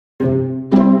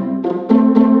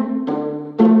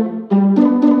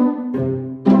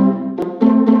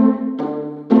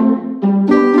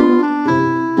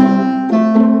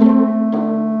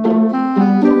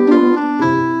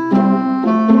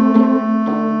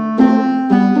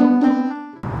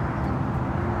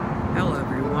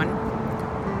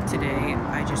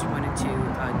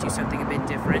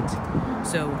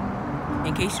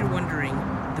case you're wondering,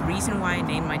 the reason why I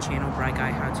named my channel Bright Guy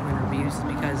How To Win Reviews is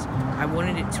because I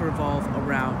wanted it to revolve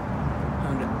around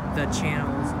the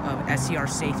channels of SCR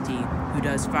Safety, who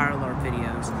does fire alarm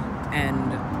videos,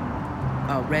 and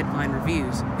Redline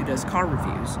Reviews, who does car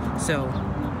reviews. So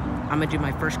I'm gonna do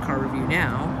my first car review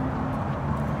now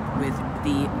with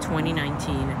the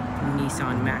 2019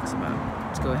 Nissan Maxima.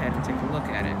 Let's go ahead and take a look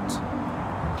at it.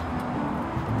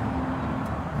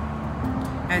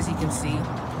 As you can see,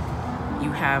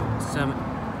 you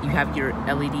have your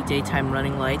LED daytime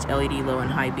running lights, LED low and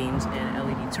high beams, and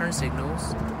LED turn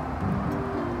signals.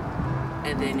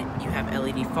 And then you have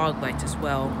LED fog lights as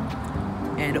well,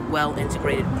 and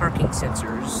well-integrated parking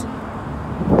sensors.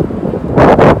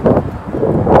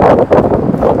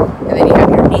 And then you have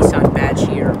your Nissan badge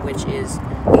here, which is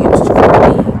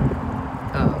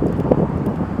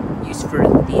used for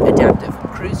the adaptive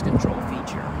cruise control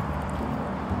feature,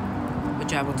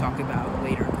 which I will talk about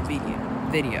later in the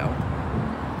video.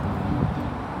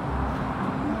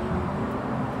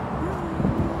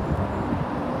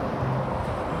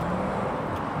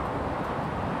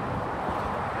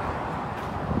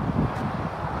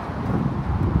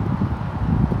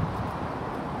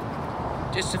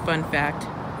 Just a fun fact,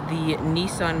 the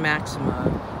Nissan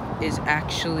Maxima is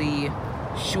actually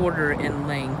shorter in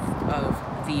length of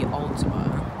the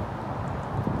Altima.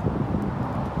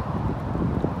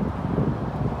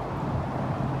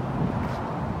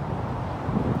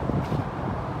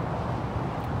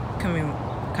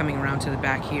 Coming around to the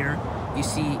back here, you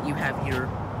see you have your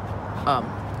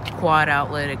quad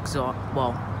outlet exhaust,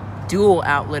 well, dual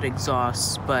outlet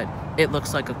exhaust, but it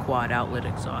looks like a quad outlet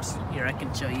exhaust. Here, I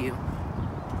can show you.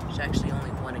 There's actually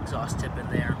only one exhaust tip in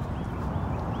there.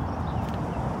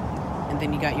 And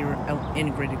then you got your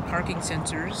integrated parking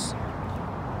sensors,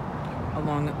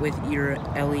 along with your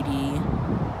LED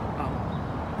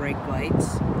brake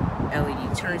lights,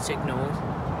 LED turn signals,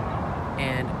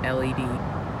 and LED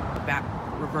back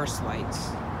reverse lights.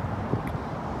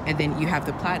 And then you have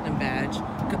the Platinum badge,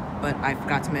 but I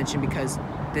forgot to mention because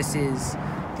this is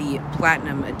the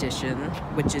Platinum Edition,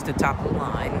 which is the top of the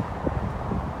line.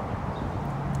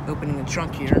 Opening the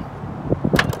trunk here,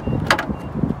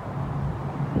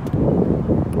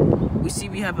 we see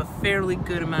we have a fairly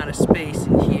good amount of space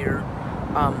in here.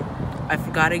 I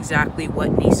forgot exactly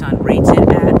what Nissan rates it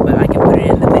at, but I can put it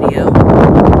in the video.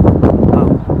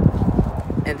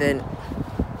 And then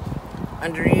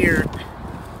under here,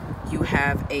 you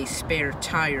have a spare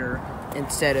tire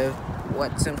instead of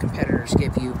what some competitors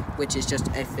give you, which is just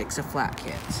a fix-a-flat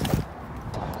kit.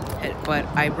 But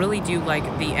I really do like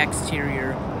the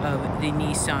exterior of the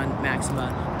Nissan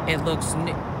Maxima. It looks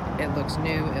new.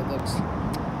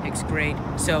 It's great.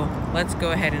 So let's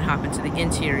go ahead and hop into the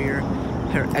interior.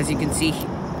 Here, as you can see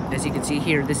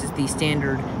here, this is the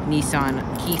standard Nissan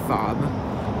key fob.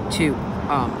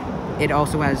 It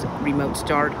also has remote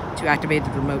start. To activate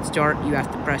the remote start, you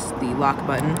have to press the lock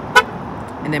button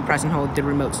and then press and hold the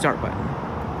remote start button.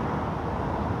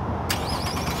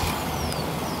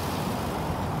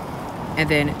 And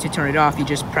then to turn it off, you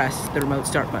just press the remote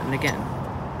start button again.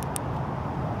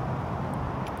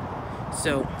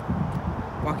 So,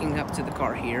 walking up to the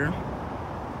car here,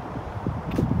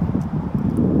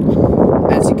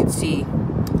 as you can see,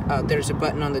 there's a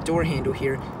button on the door handle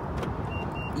here.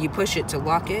 You push it to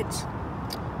lock it,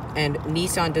 and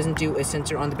Nissan doesn't do a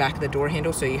sensor on the back of the door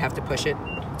handle, so you have to push it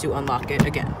to unlock it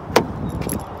again.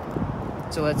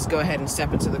 So let's go ahead and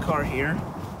step into the car here.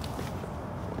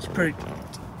 It's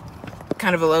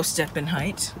kind of a low step in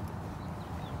height.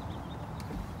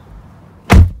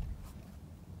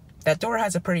 That door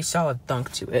has a pretty solid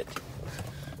thunk to it.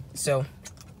 So,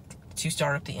 to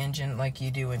start up the engine like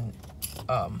you do in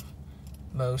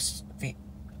most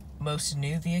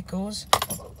new vehicles,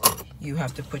 you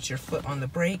have to put your foot on the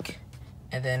brake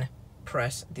and then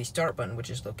press the start button,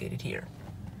 which is located here.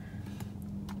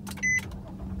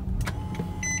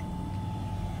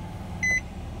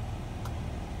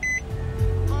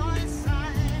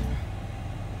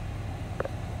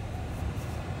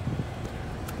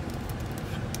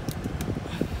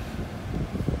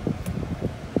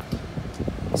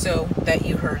 So, that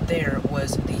you heard there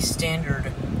was the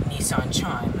standard Nissan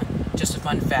chime. Just a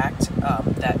fun fact,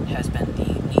 that has been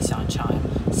the Nissan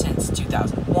chime since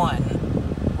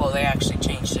 2001. Well, they actually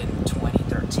changed it in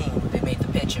 2013. They made the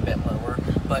pitch a bit lower,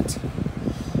 but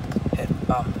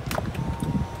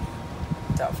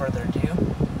without further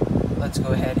ado, let's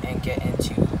go ahead and get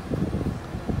into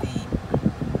the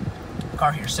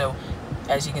car here. So,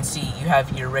 as you can see, you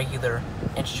have your regular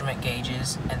instrument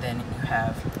gauges, and then you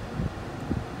have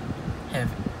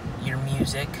your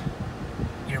music,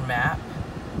 your map,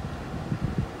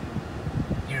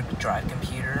 your drive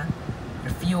computer,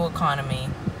 your fuel economy,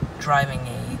 driving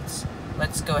aids.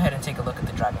 Let's go ahead and take a look at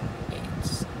the driving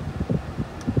aids.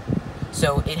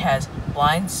 So it has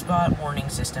blind spot warning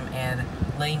system and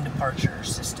lane departure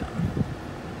system.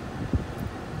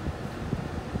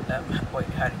 Wait,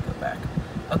 how did it go back?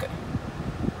 Okay.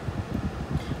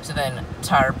 So then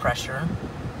tire pressure,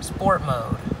 sport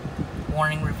mode,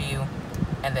 warning review,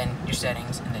 and then your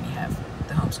settings, and then you have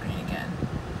the home screen again.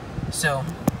 So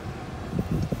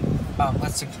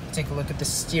let's take a look at the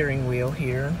steering wheel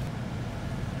here.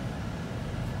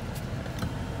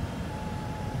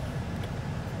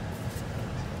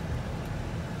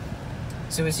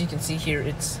 So as you can see here,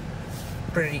 it's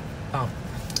pretty,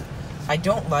 I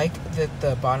don't like that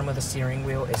the bottom of the steering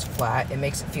wheel is flat. It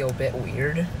makes it feel a bit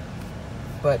weird,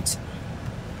 but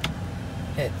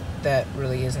that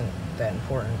really isn't that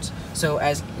important. So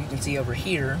as you can see over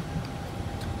here,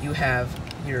 you have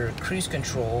your cruise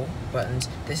control buttons.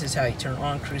 This is how you turn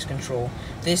on cruise control.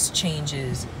 This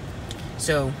changes,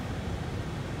 so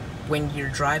when you're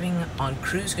driving on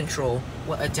cruise control,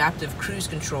 what adaptive cruise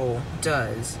control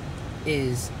does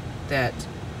is that,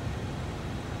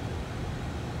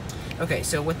 okay,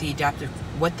 so what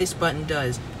this button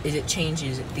does is it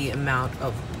changes the amount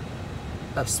of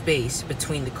space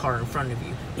between the car in front of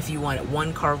you. If you want it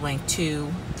one car length,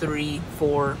 2, 3,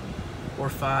 4, or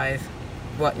 5,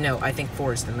 well, no, I think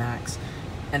 4 is the max.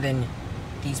 And then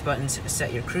these buttons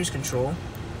set your cruise control,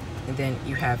 and then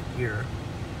you have your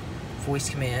voice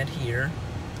command here,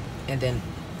 and then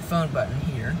the phone button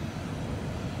here.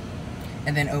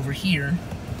 And then over here,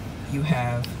 you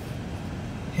have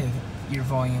your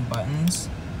volume buttons.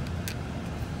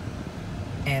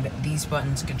 And these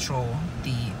buttons control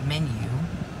the menu.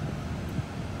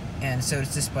 And so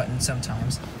does this button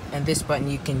sometimes. And this button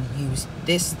you can use,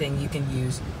 this thing you can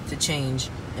use to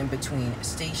change in between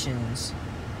stations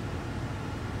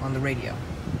on the radio.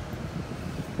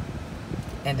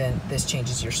 And then this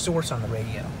changes your source on the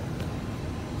radio.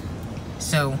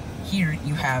 So here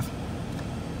you have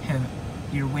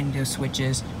your window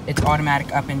switches. It's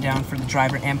automatic up and down for the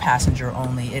driver and passenger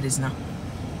only. It is not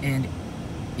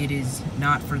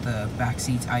for the back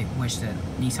seats. I wish that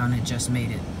Nissan had just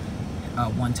made it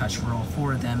one touch for all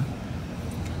 4 of them.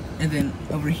 And then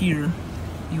over here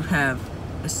you have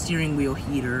a steering wheel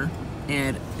heater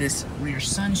and this rear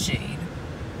sunshade.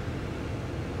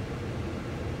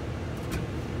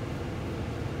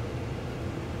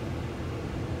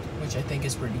 Which I think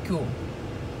is pretty cool.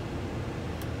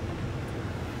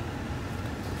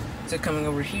 So coming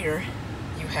over here,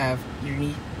 you have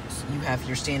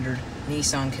your standard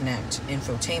Nissan Connect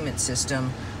infotainment system,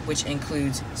 which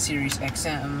includes Sirius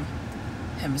XM,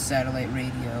 HEMA satellite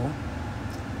radio,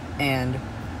 and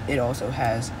it also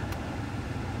has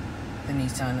the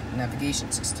Nissan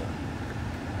navigation system.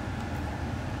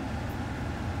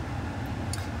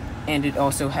 And it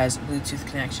also has Bluetooth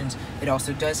connections. It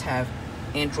also does have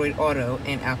Android Auto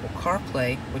and Apple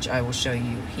CarPlay, which I will show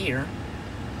you here.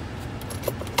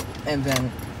 And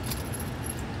then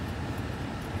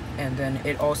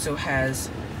it also has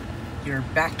you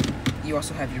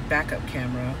also have your backup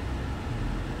camera.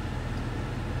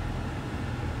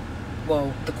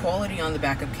 Well, the quality on the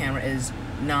backup camera is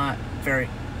not very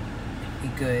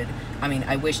good. I mean,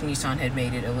 I wish Nissan had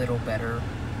made it a little better,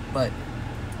 but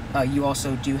you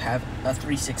also do have a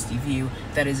 360 view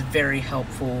that is very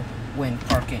helpful when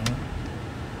parking.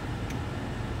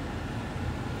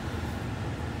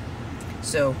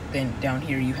 So then down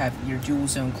here you have your dual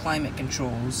zone climate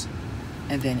controls,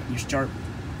 and then your start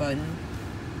button,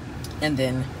 and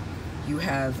then you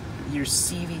have your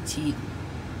CVT,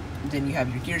 then you have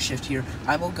your gear shift here.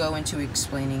 I will go into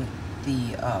explaining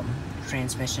the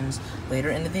transmissions later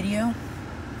in the video.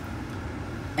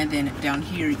 And then down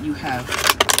here you have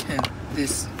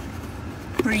this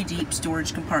pretty deep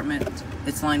storage compartment.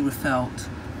 It's lined with felt,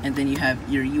 and then you have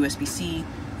your USB-C,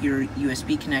 your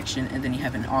USB connection, and then you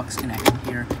have an aux connection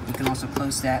here. You can also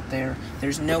close that there.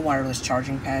 There's no wireless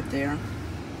charging pad there.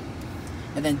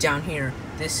 And then down here,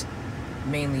 this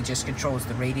mainly just controls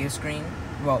the radio screen.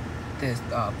 Well, the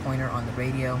pointer on the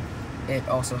radio. It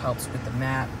also helps with the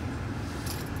map.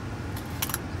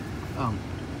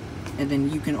 And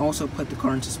then you can also put the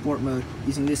car into sport mode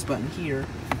using this button here.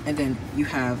 And then you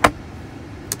have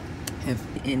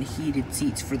in heated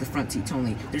seats for the front seats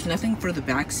only. There's nothing for the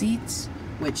back seats,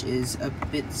 which is a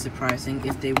bit surprising.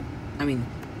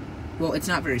 Well, it's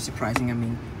not very surprising. I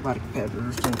mean, a lot of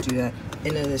competitors don't do that.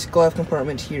 And then this glove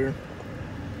compartment here,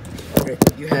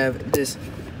 you have this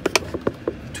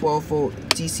 12-volt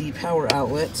DC power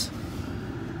outlet.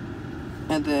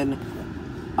 And then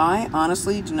I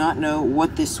honestly do not know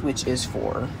what this switch is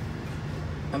for.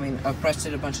 I mean, I've pressed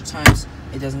it a bunch of times.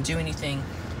 It doesn't do anything.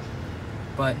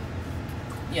 But,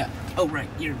 yeah. Oh, right.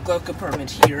 Your glove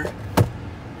compartment here.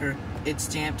 It's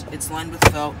stamped. It's lined with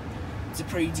felt. It's a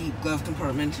pretty deep glove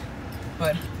compartment.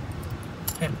 But,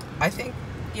 I think,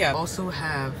 yeah. Also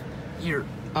have your,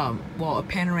 well, a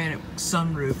panoramic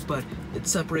sunroof, but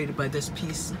it's separated by this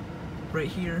piece right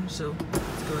here. So,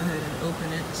 let's go ahead and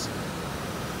open it.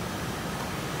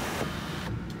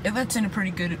 It lets in a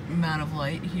pretty good amount of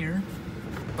light here.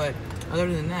 But,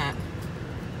 other than that,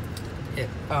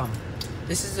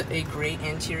 this is a great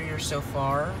interior so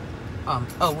far.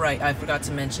 Oh right, I forgot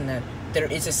to mention that there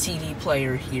is a CD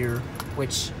player here,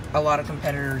 which a lot of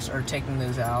competitors are taking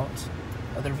those out,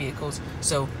 other vehicles.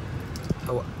 So,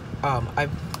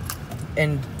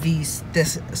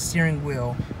 this steering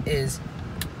wheel is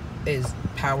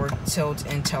powered tilt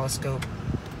and telescope.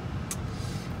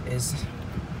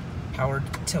 Powered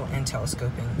tilt and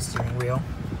telescoping steering wheel.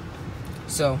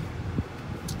 So,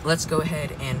 let's go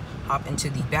ahead and hop into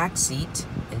the back seat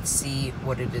and see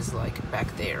what it is like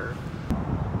back there.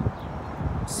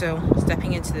 So,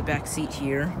 stepping into the back seat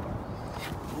here,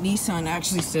 Nissan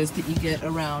actually says that you get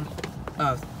around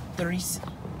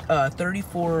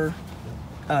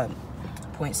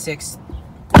 34.6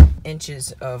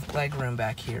 inches of legroom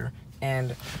back here,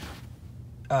 and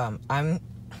I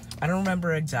don't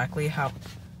remember exactly how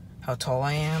tall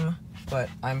I am, but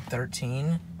I'm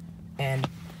 13, and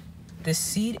this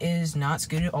seat is not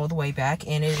scooted all the way back,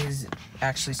 and it is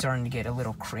actually starting to get a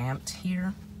little cramped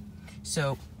here.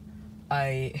 So,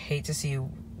 I hate to see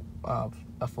a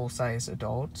full-size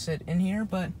adult sit in here,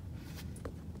 but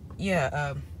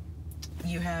yeah,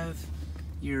 you have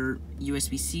your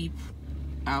USB-C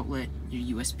outlet,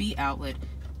 your USB outlet,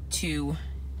 two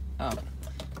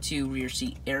rear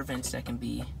seat air vents that can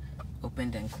be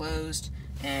opened and closed,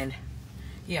 and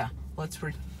yeah, that's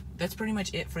pretty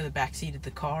much it for the back seat of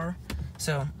the car.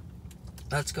 So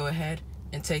let's go ahead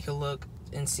and take a look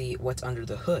and see what's under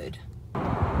the hood.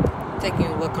 Taking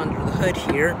a look under the hood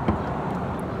here.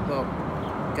 Well,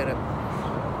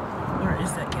 where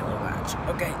is that yellow latch?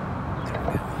 Okay, there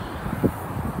we go.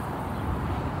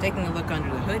 Taking a look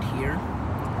under the hood here,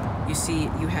 you see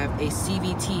you have a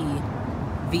CVT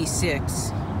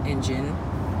V6 engine,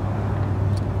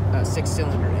 a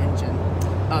 6-cylinder engine.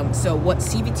 So what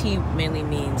CVT mainly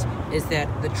means is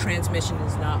that the transmission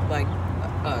is not like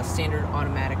a standard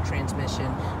automatic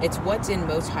transmission. It's what's in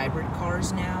most hybrid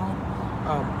cars now,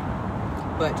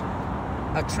 but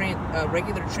a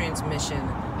regular transmission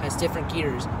has different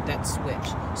gears that switch.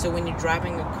 So when you're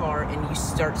driving a car and you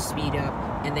start to speed up,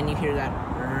 and then you hear that,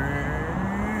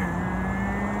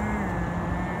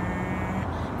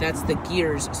 that's the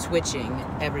gears switching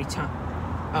every time.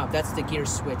 That's the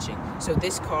gears switching. So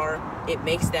this car, it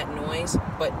makes that noise,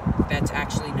 but that's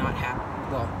actually not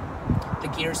happening. Well, the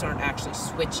gears aren't actually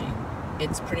switching.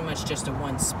 It's pretty much just a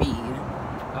one-speed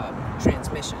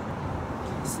transmission.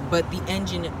 But the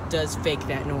engine does fake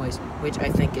that noise, which I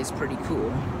think is pretty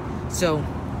cool. So,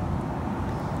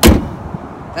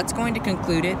 that's going to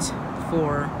conclude it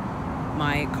for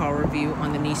my car review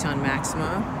on the Nissan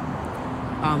Maxima.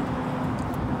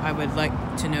 I would like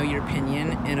to know your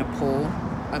opinion in a poll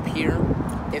up here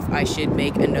if I should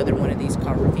make another one of these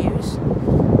car reviews.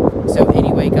 So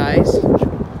anyway, guys,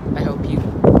 I hope you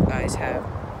guys have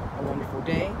a wonderful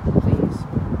day. Please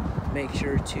make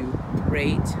sure to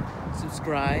rate,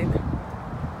 subscribe,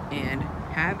 and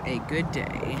have a good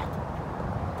day.